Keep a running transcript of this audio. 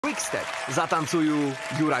Quickstep zatancujú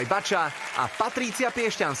Juraj Bača a Patrícia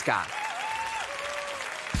Piešťanská.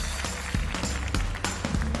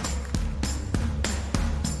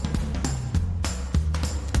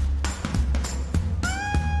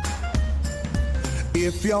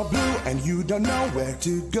 If you're blue and you don't know where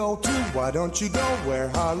to go to, why don't you go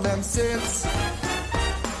where Harlem sits?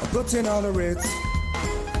 Putting on the Ritz.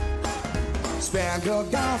 Spangled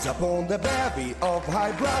gowns upon the bevy of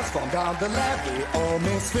highbrows from down the levee, all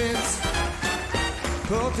misfits.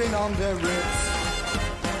 Putting on the Ritz.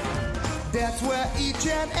 That's where each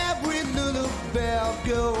and every little bell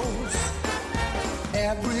goes.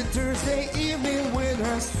 Every Thursday evening with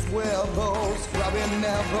her swell bows, rubbing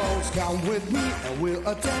elbows. Come with me and we'll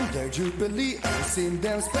attend their jubilee and see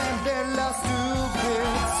them spend their last 2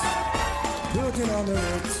 bits. Putting on the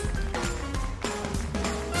Ritz.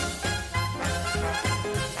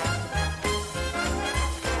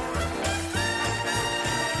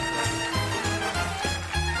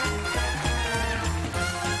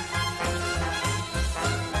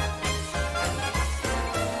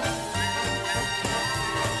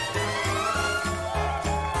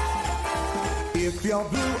 If you're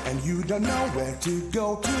blue and you don't know where to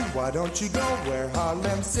go to, why don't you go where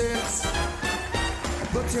Harlem sits?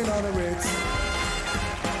 Putting on the Ritz.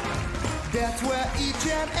 That's where each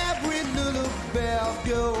and every little bell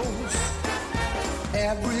goes.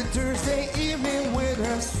 Every Thursday evening with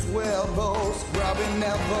her swell bows, rubbing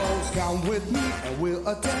elbows. Come with me and we'll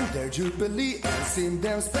attend their jubilee and see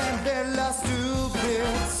them spend their last 2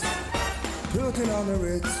 bits. Putting on the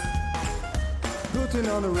Ritz. Putting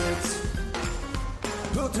on the Ritz.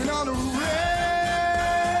 Putting on the Ritz.